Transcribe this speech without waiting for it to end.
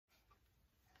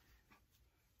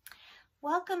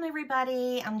Welcome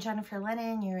everybody, I'm Jennifer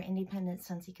Lennon, your independent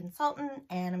Scentsy consultant,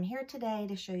 and I'm here today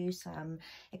to show you some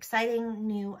exciting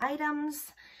new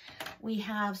items. We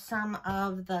have some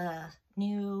of the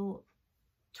new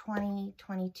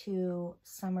 2022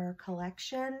 summer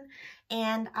collection,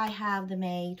 and I have the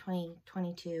May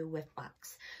 2022 Whiff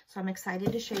box. So I'm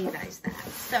excited to show you guys that.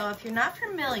 So if you're not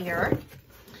familiar,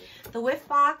 the Whiff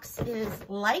box is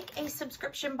like a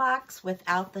subscription box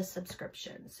without the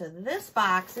subscription. So this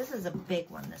box, this is a big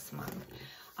one this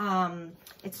month.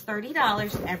 It's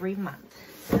 $30 every month.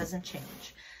 It doesn't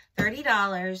change.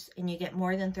 $30, and you get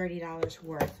more than $30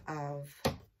 worth of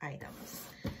items.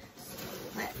 So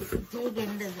let's dig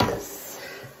into this.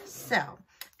 So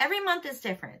every month is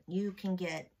different. You can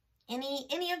get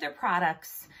any of their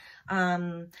products.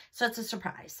 So it's a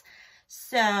surprise.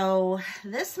 So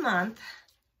this month,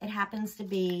 it happens to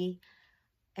be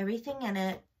everything in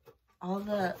it. All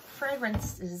the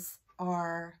fragrances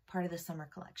are part of the summer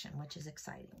collection, which is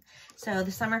exciting. So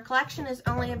the summer collection is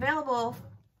only available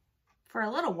for a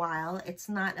little while. It's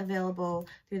not available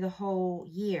through the whole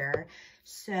year.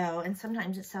 So, and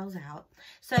sometimes it sells out.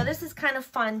 So this is kind of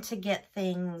fun to get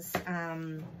things,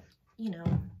 you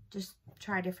know, just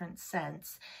try different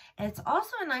scents. And it's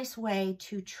also a nice way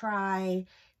to try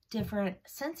different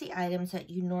Scentsy items that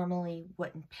you normally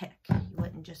wouldn't pick. You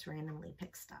wouldn't just randomly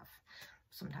pick stuff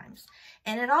sometimes.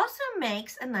 And it also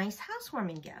makes a nice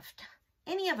housewarming gift.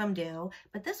 Any of them do,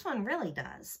 but this one really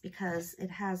does because it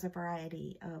has a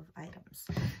variety of items.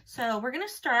 So we're going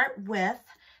to start with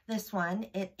this one.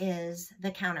 It is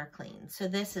the Counter Clean. So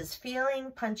this is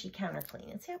Feeling Punchy Counter Clean.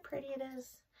 And see how pretty it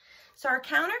is? So our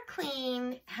Counter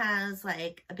Clean has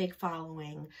like a big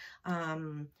following.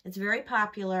 It's very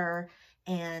popular,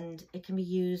 and it can be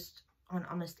used on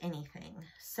almost anything.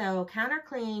 So Counter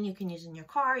Clean, you can use in your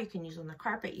car, you can use on the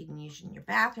carpet, you can use in your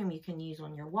bathroom, you can use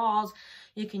on your walls,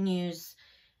 you can use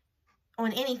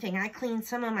on anything. I clean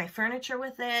some of my furniture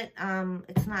with it.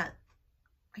 It's not,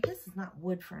 I guess it's not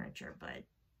wood furniture, but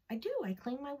I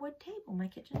clean my wood table, my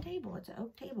kitchen table. It's an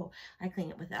oak table. I clean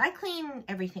it with it. I clean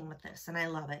everything with this, and I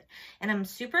love it. And I'm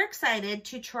super excited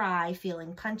to try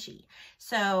Feeling Punchy.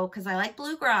 So, because I like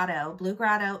Blue Grotto. Blue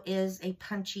Grotto is a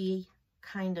punchy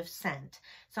kind of scent.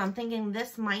 So I'm thinking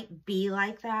this might be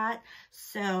like that.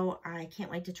 So I can't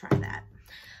wait to try that.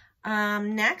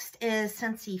 Next is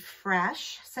Scentsy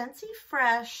Fresh. Scentsy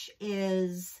Fresh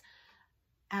is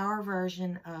our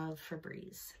version of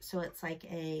Febreze. So it's like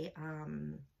a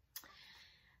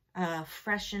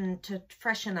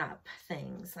freshen up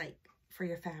things, like for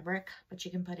your fabric, but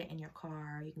you can put it in your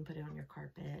car, you can put it on your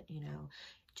carpet, you know,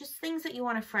 just things that you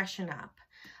want to freshen up.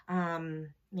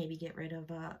 Maybe get rid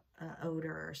of a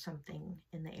odor or something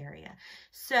in the area.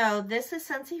 So this is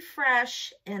Scentsy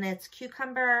Fresh, and it's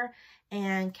cucumber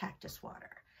and cactus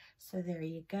water. So there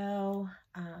you go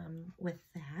with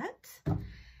that.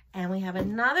 And we have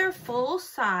another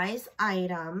full-size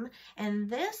item, and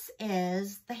this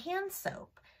is the hand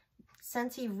soap.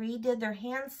 Scentsy redid their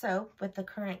hand soap with the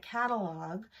current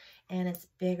catalog, and it's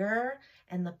bigger,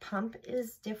 and the pump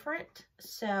is different.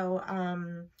 So,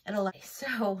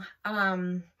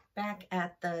 back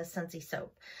at the Scentsy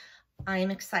soap. I'm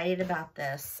excited about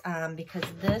this because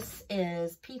this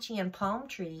is Peachy and Palm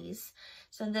Trees.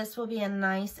 So this will be a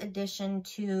nice addition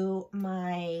to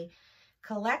my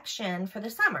collection for the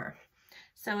summer.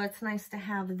 So it's nice to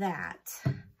have that.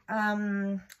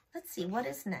 Let's see, what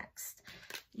is next?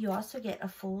 You also get a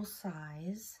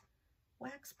full-size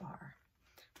wax bar.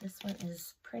 This one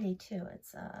is pretty too.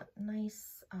 It's a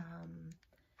nice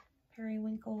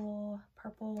periwinkle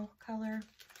purple color.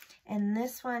 And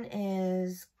this one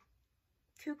is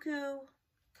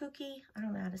Kooky, I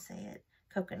don't know how to say it,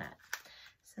 coconut.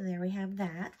 So there we have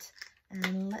that.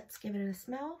 And let's give it a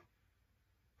smell.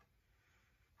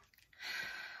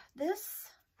 This,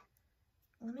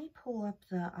 let me pull up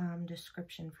the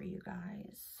description for you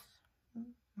guys.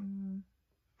 I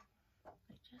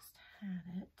just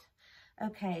had it.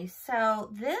 Okay, so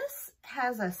this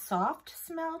has a soft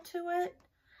smell to it.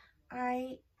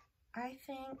 I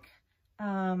think,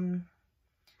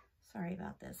 sorry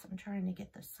about this. I'm trying to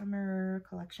get the summer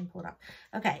collection pulled up.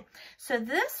 Okay, so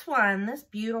this one, this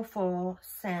beautiful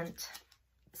scent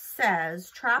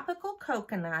says tropical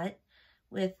coconut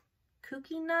with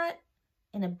kooky nut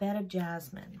and a bed of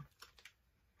jasmine.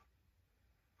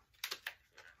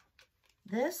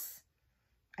 This,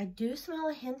 I do smell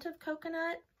a hint of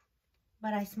coconut,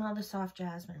 but I smell the soft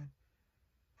jasmine.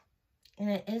 And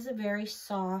it is a very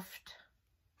soft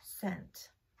scent.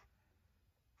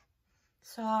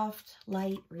 Soft,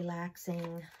 light,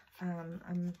 relaxing.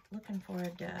 I'm looking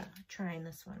forward to trying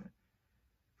this one.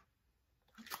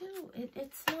 do.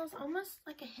 It smells almost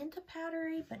like a hint of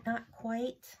powdery, but not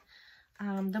quite.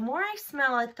 The more I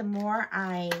smell it, the more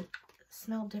I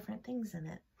smell different things in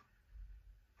it.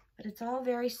 But it's all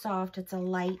very soft. It's a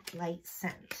light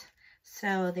scent.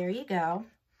 So there you go.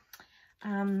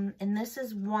 And this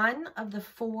is one of the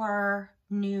 4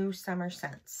 new summer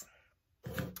scents.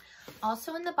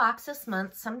 Also in the box this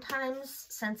month, sometimes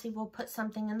Scentsy will put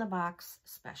something in the box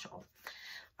special.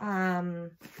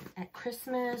 At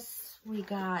Christmas, we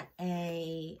got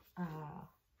a,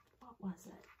 what was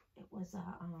it? It was a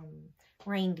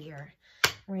reindeer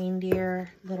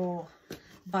little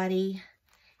buddy.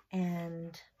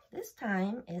 And this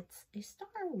time, it's a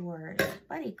Star Wars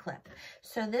buddy clip.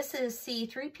 So this is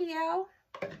C-3PO.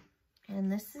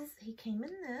 And this is, he came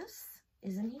in this.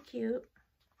 Isn't he cute?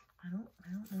 I don't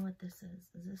know what this is.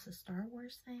 Is this a Star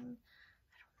Wars thing?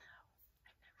 I don't know.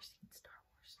 I've never seen Star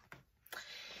Wars.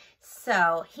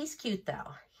 So he's cute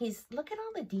though. Look at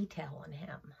all the detail on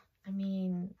him. I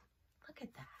mean, look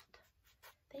at that.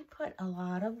 They put a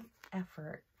lot of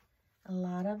effort, a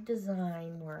lot of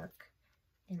design work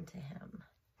into him.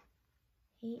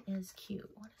 He is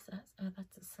cute. What is that? Oh,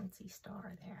 that's a Scentsy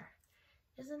star there.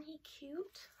 Isn't he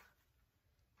cute?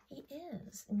 He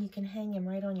is. And you can hang him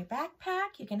right on your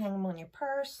backpack. You can hang him on your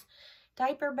purse,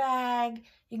 diaper bag.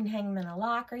 You can hang him in a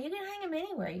locker. You can hang him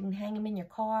anywhere. You can hang him in your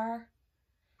car.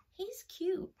 He's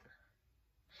cute.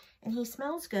 And he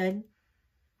smells good.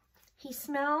 He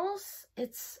smells,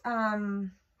 it's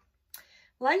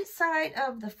light side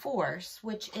of the Force,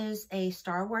 which is a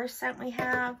Star Wars scent we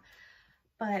have.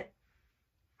 But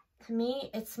to me,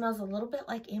 it smells a little bit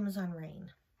like Amazon Rain.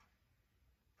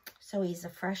 So he's a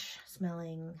fresh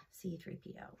smelling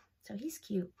C-3PO. So he's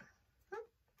cute.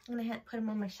 I'm going to put him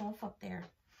on my shelf up there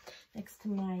next to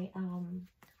my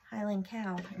Highland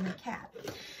cow and my cat.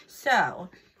 So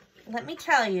let me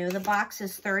tell you, the box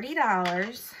is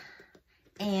 $30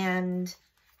 and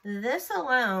this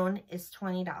alone is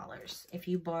 $20 if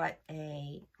you bought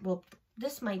a, well,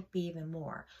 this might be even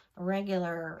more. A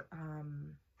regular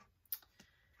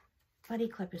buddy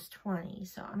clip is $20,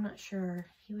 so I'm not sure.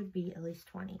 He would be at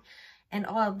least $20. And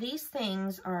all of these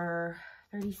things are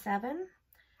 $37,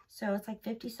 so it's like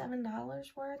 $57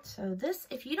 worth. So this,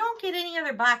 if you don't get any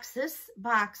other box, this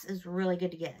box is really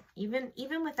good to get.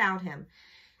 Even without him,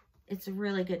 it's a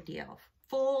really good deal.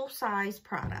 Full-size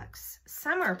products,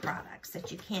 summer products that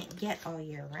you can't get all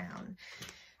year round.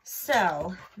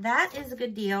 So that is a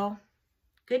good deal.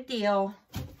 Good deal.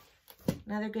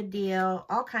 Another good deal.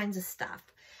 All kinds of stuff.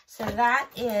 So that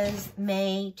is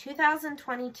May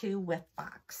 2022 Whiff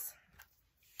box.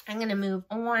 I'm going to move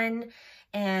on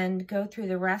and go through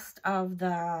the rest of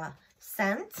the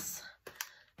scents.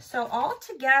 So all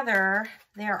together,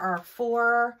 there are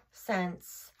 4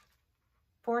 scents,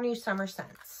 4 new summer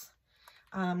scents.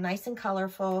 Nice and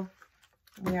colorful.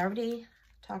 We already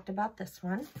talked about this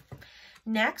one.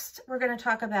 Next, we're going to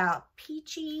talk about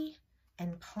peachy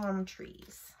and palm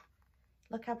trees.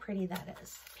 Look how pretty that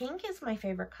is. Pink is my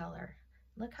favorite color.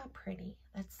 Look how pretty.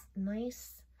 That's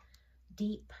nice,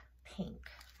 deep pink.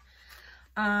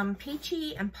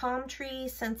 Peachy and palm tree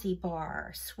Scentsy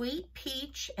bar. Sweet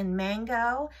peach and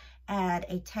mango add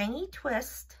a tangy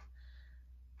twist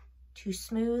to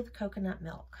smooth coconut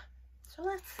milk. So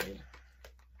let's see.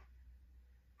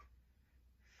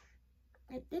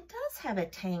 It does have a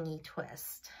tangy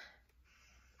twist.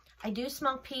 I do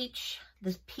smell peach.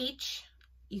 This peach,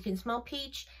 you can smell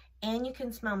peach and you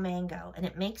can smell mango. And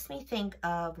it makes me think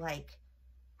of like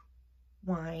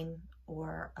wine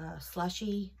or a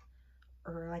slushy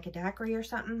or like a daiquiri or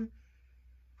something.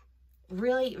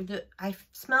 Really, I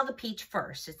smell the peach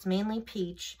first. It's mainly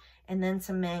peach and then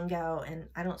some mango, and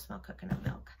I don't smell coconut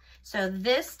milk. So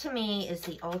this to me is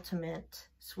the ultimate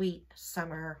sweet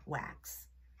summer wax.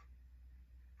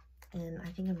 And I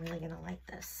think I'm really going to like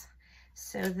this.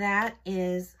 So that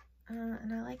is,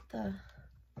 and I like the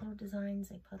little designs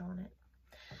they put on it.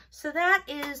 So that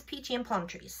is peachy and palm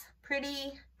trees.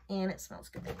 Pretty, and it smells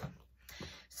good.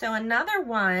 So another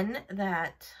one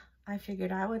that I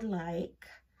figured I would like,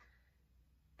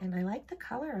 and I like the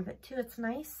color of it too. It's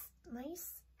nice,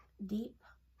 deep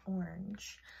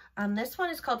orange. This one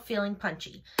is called Feeling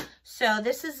Punchy. So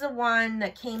this is the one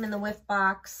that came in the Whiff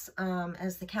box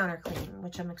as the counter clean,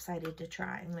 which I'm excited to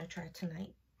try. I'm going to try it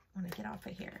tonight when I get off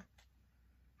of here.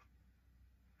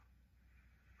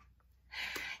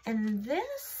 And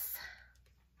this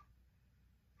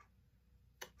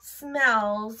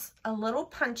smells a little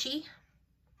punchy.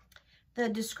 The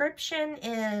description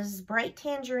is bright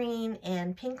tangerine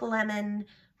and pink lemon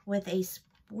with a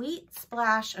sweet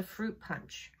splash of fruit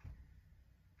punch.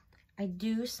 I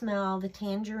do smell the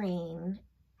tangerine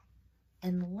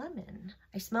and lemon.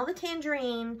 I smell the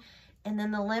tangerine, and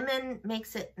then the lemon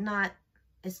makes it not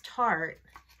as tart,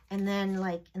 and then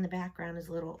like in the background is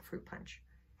a little fruit punch.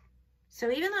 So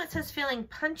even though it says feeling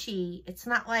punchy, it's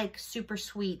not like super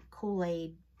sweet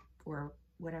Kool-Aid or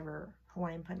whatever,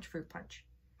 Hawaiian Punch, fruit punch.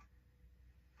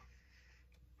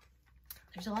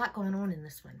 There's a lot going on in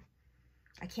this one.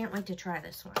 I can't wait to try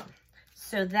this one.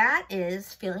 So that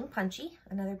is Feeling Punchy,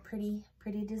 another pretty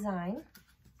design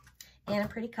and a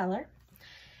pretty color.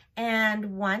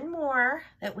 And one more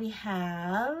that we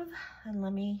have, and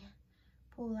let me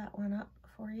pull that one up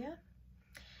for you.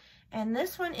 And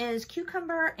this one is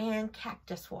Cucumber and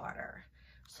Cactus Water.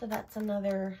 So that's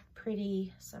another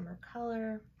pretty summer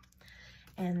color.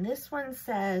 And this one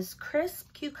says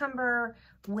Crisp Cucumber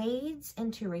wades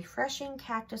into refreshing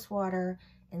cactus water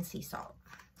and sea salt.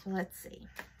 So let's see.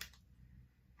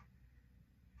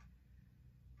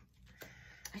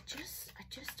 I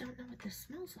just don't know what this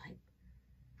smells like.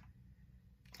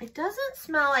 It doesn't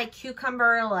smell like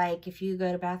cucumber, like if you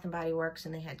go to Bath and Body Works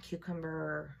and they had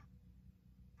cucumber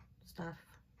stuff,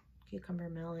 cucumber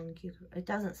melon, cucumber. It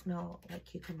doesn't smell like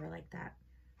cucumber like that.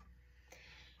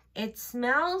 It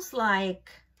smells like,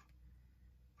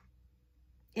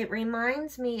 it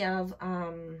reminds me of,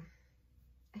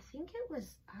 I think it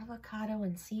was avocado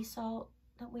and sea salt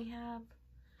that we have.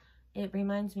 It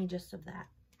reminds me just of that.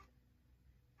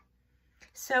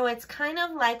 So it's kind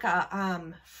of like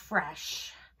a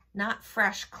fresh, not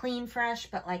fresh, clean fresh,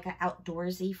 but like an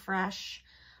outdoorsy fresh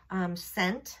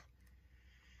scent.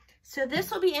 So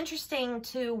this will be interesting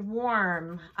to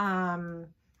warm.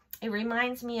 It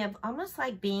reminds me of almost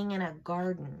like being in a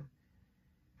garden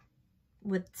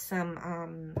with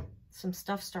some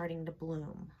stuff starting to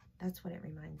bloom. That's what it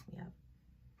reminds me of.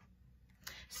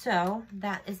 So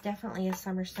that is definitely a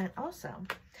summer scent also.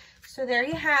 So there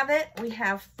you have it. We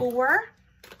have 4.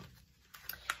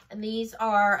 And these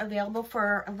are available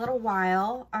for a little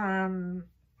while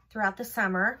throughout the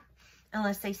summer,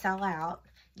 unless they sell out.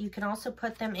 You can also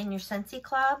put them in your Scentsy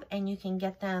Club, and you can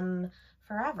get them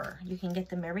forever. You can get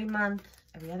them every month,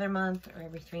 every other month, or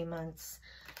every 3 months,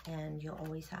 and you'll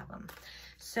always have them.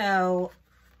 So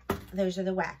those are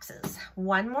the waxes.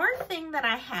 One more thing that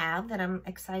I have that I'm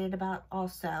excited about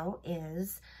also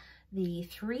is the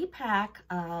 3-pack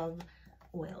of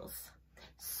oils.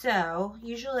 So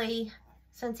usually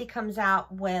Scentsy comes out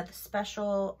with a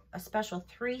special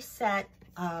 3-set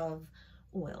of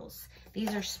oils.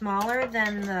 These are smaller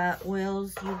than the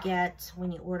oils you get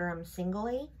when you order them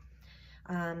singly.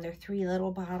 They're 3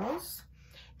 little bottles,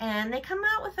 and they come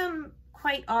out with them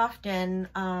quite often.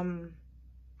 The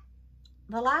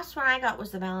last one I got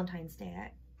was the Valentine's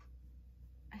Day.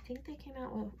 I think they came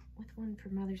out with one for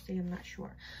Mother's Day, I'm not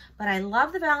sure. But I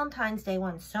love the Valentine's Day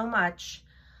one so much,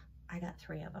 I got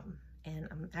 3 of them. And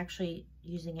I'm actually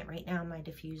using it right now in my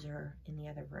diffuser in the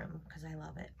other room because I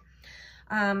love it.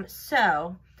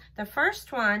 So the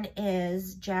first one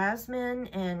is Jasmine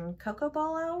and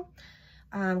Cocobolo.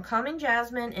 Calming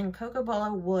Jasmine and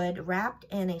Cocobolo wood wrapped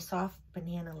in a soft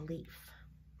banana leaf.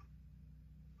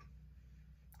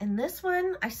 And this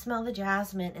one, I smell the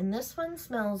jasmine, and this one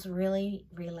smells really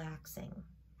relaxing.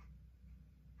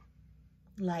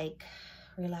 Like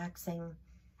relaxing.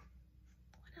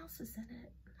 What else is in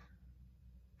it?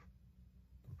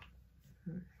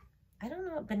 I don't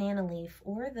know what banana leaf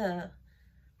or the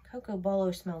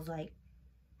Cocobolo smells like.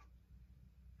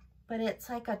 But it's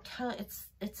like a tone,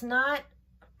 it's not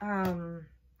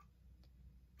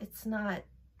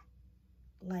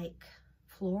like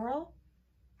floral.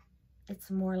 It's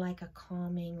more like a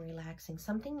calming, relaxing,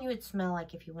 something you would smell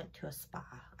like if you went to a spa,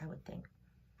 I would think.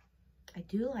 I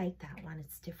do like that one.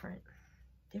 It's different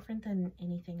than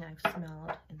anything I've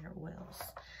smelled in their oils.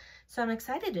 So I'm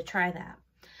excited to try that.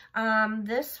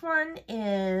 This one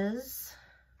is,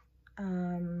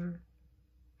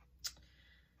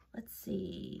 let's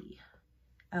see.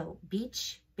 Oh,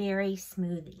 Beach Berry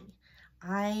Smoothie.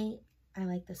 I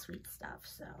like the sweet stuff,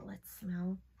 so let's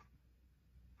smell.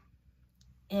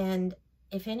 And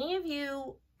if any of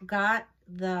you got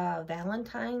the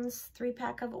Valentine's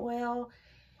 3-pack of oil,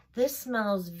 this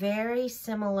smells very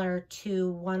similar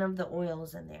to one of the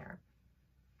oils in there.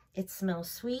 It smells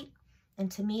sweet,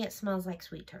 and to me it smells like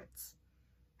sweet tarts,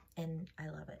 and I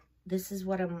love it. This is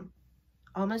what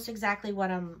almost exactly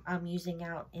what I'm using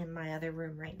out in my other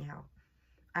room right now.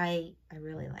 I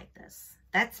really like this.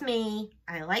 That's me.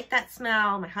 I like that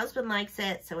smell. My husband likes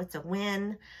it, so it's a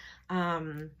win.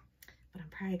 But I'm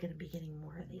probably going to be getting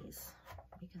more of these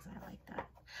because I like that.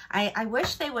 I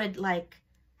wish they would like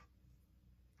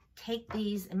take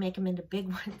these and make them into big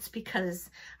ones, because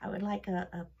I would like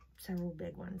a several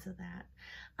big ones of that.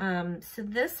 So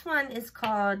this one is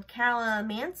called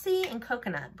Calamansi and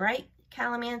Coconut. Bright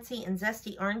calamansi and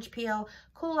zesty orange peel.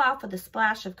 Cool off with a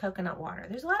splash of coconut water.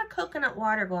 There's a lot of coconut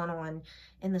water going on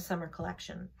in the summer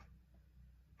collection.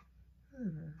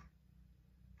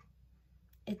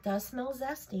 It does smell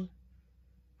zesty.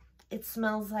 It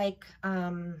smells like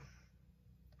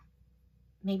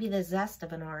maybe the zest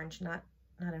of an orange, not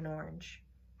an orange.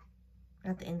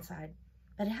 Not the inside.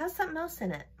 But it has something else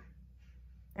in it.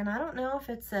 And I don't know if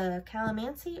it's a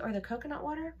calamansi or the coconut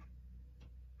water.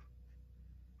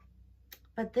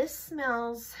 But this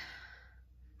smells,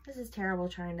 this is terrible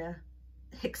trying to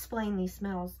explain these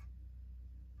smells.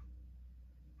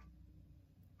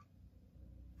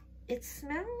 It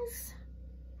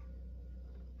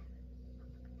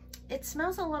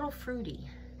smells a little fruity.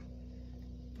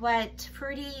 But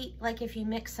fruity, like if you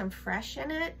mix some fresh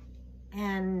in it,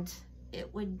 and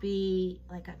it would be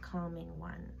like a calming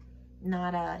one,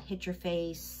 not a hit your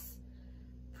face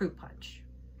fruit punch.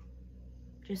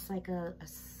 Just like a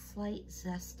slight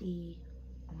zesty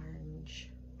orange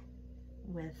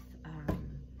with,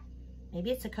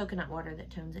 maybe it's a coconut water that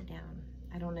tones it down.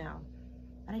 I don't know.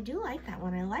 But I do like that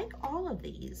one. I like all of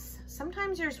these.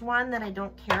 Sometimes there's one that I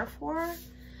don't care for,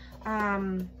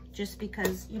 just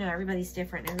because, you know, everybody's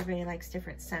different. Everybody likes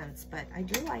different scents, but I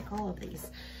do like all of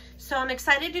these. So I'm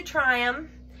excited to try them.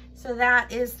 So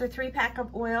that is the 3-pack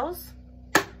of oils.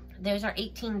 Those are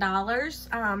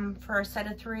 $18 for a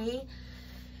set of 3.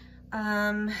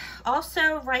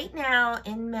 Also, right now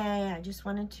in May, I just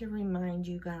wanted to remind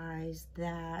you guys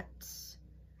that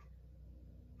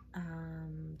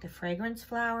the fragrance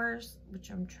flowers, which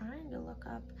I'm trying to look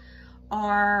up,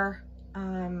 are,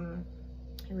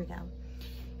 here we go.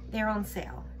 They're on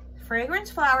sale.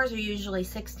 Fragrance flowers are usually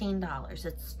 $16.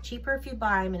 It's cheaper if you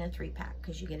buy them in a 3-pack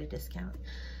because you get a discount.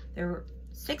 They're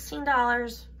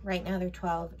 $16. Right now they're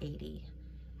 $12.80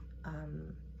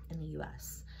 in the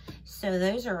US. So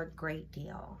those are a great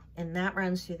deal, and that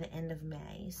runs through the end of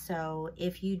May. So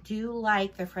if you do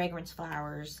like the fragrance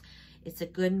flowers, it's a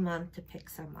good month to pick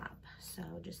some up. So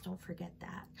just don't forget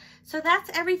that. So that's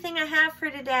everything I have for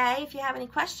today. If you have any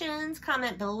questions,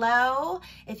 comment below.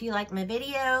 If you like my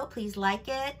video, please like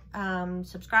it,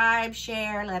 subscribe,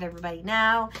 share, let everybody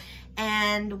know.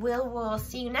 And we'll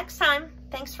see you next time.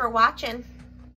 Thanks for watching.